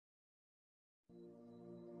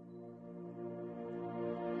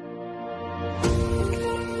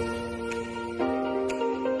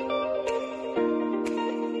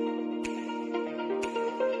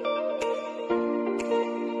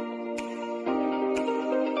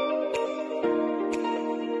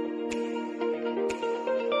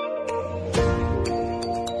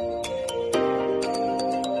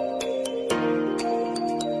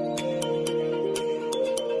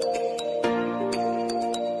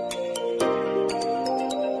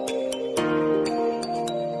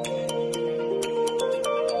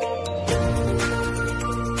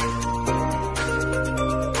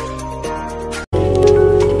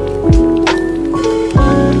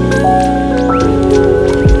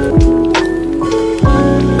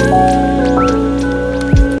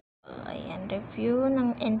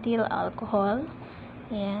alcohol.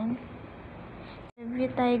 Ayan.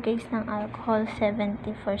 Review tayo guys ng alcohol 70%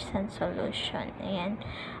 solution. Ayan.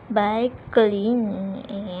 By CLEENE.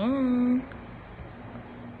 Ayan.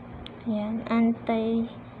 Ayan.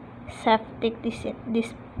 Antiseptic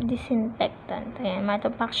disinfectant. Ayan.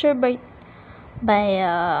 Manufactured by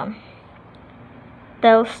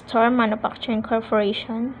ETHYL Manufacturing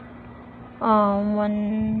Corporation.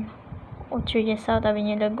 103 South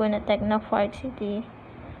Avenue, Laguna, Tecno, Park City,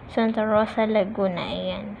 Santa Rosa, Laguna.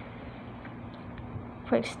 Ayan.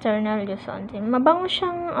 For external use only. Mabango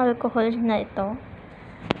siyang alcohol na ito.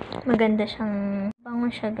 Maganda siyang, mabango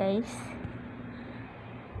siya guys.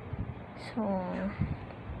 So,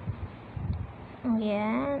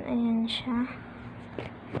 ayan. Ayan siya.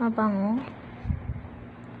 Mabango.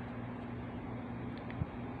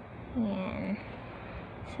 Ayan.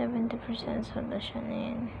 70% solution.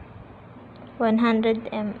 Ayan.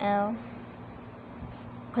 100 ml.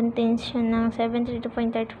 Contains siya ng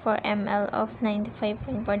 72.34 ml of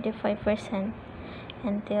 95.45%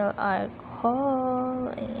 ethyl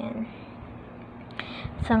alcohol. Ayan.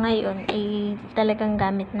 Sa ngayon, talagang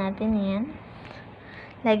gamit natin yan.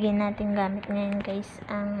 Lagi natin gamit ngayon guys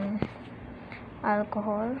ang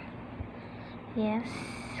alcohol. Yes.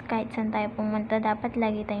 Kahit saan tayo pumunta, dapat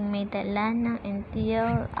lagi tayong may dala ng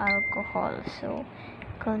ETHYL alcohol. So,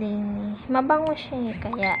 CLEENE. Mabango siya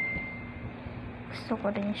kaya gusto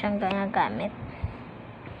ko rin siyang ginagamit.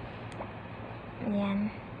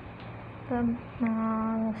 Ayan.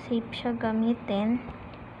 Safe siya gamitin.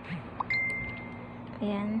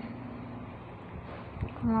 Ayan.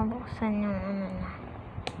 Kung mabuksan yung ano na.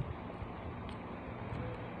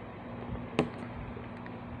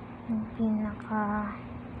 Yung pinaka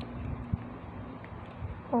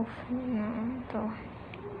off na ito.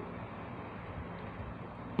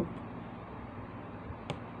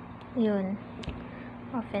 Yun.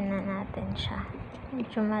 Open na natin siya.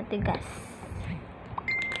 Medyo matigas.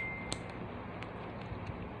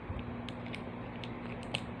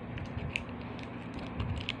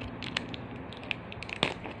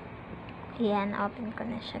 Ayan, open ko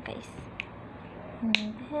na siya guys.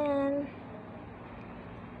 And then,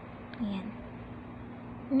 ayan.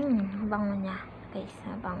 Bango niya guys.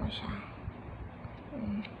 Bango siya.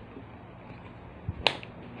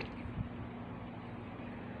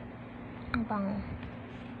 Bango.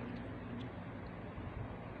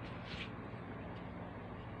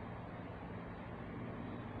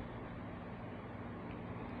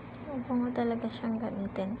 Bango talaga siyang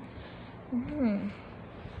gamitin.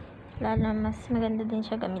 Lalo mas maganda din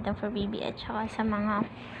siya gamitin for baby at saka sa mga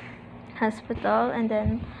hospital and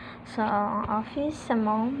then sa office, sa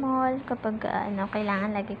mall kapag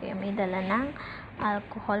kailangan lagi kayo may dala ng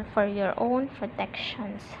alcohol for your own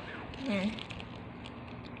protections. Yan.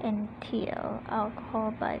 ETHYL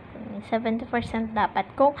alcohol by CLEENE. 70% dapat.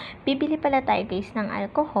 Kung bibili pala tayo guys ng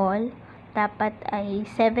alcohol, dapat ay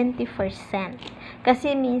 70%.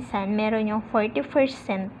 Kasi minsan, meron yung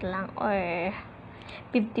 40% lang or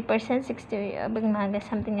 50%, 60%,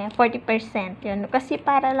 something like 40%. Yun. Kasi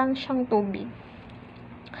para lang siyang tubig.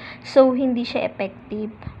 So, hindi siya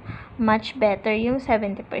effective. Much better yung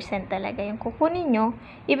 70% talaga yung kukunin nyo.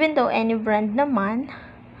 Even though any brand naman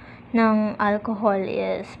ng alcohol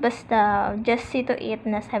is basta just see to it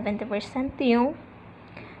na 70% yung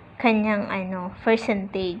kanyang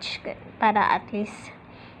percentage para at least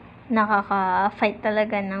nakaka-fight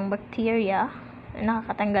talaga ng bacteria,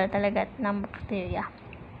 nakakatanggal talaga ng bacteria.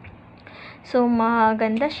 So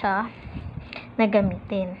maganda siya na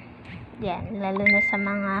gamitin. Yan, lalo na sa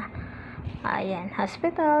mga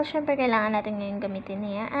hospital. Syempre kailangan natin ngayon gamitin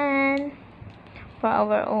yan for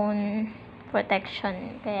our own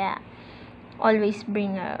protection. Kaya always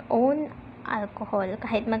bring your own alcohol.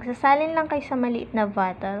 Kahit magsasalin lang kayo sa maliit na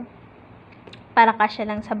bottle para kasya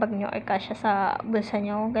lang sa bag nyo or kasya sa bulsa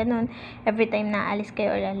nyo, ganun. Every time na alis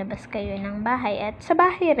kayo or lalabas kayo ng bahay. At sa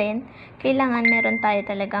bahay rin, kailangan meron tayo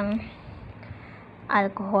talagang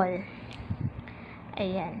alcohol.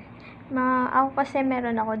 Ayan. Ako kasi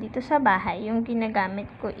meron ako dito sa bahay. Yung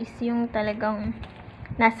ginagamit ko is yung talagang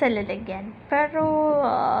nasa lalagyan. Pero,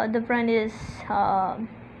 the brand is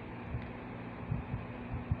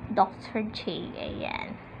Dr. J.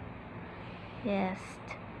 Ayan. Yes.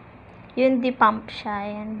 Yun, di-pump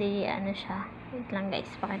siya. Ayan, siya. Wait lang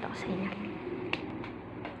guys, pakita ko sa inyo.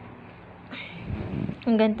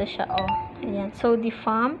 Ang ganda siya, Ayan. So,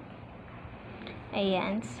 di-pump.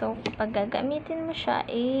 Ayan. So, kapag gagamitin mo siya,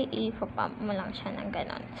 i-pump mo lang siya ng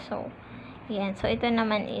ganon. So, ayan. So, ito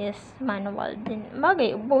naman is manual din.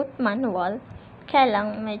 Bagay, both manual. Kaya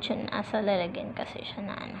lang, medyo nasa lalagyan kasi siya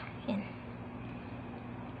na Ayan.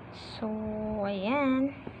 So,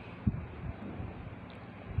 ayan.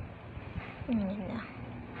 Ayan na.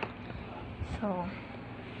 So,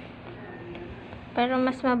 pero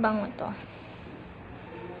mas mabango to.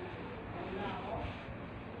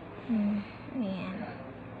 Ayan.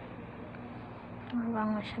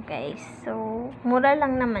 Mabango siya, guys. So, mura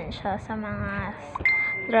lang naman siya sa mga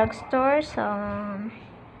drugstore, sa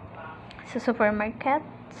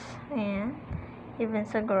supermarkets. Ayan. Even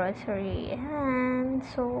sa grocery. And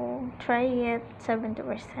so, try it. 70%.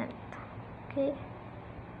 Okay?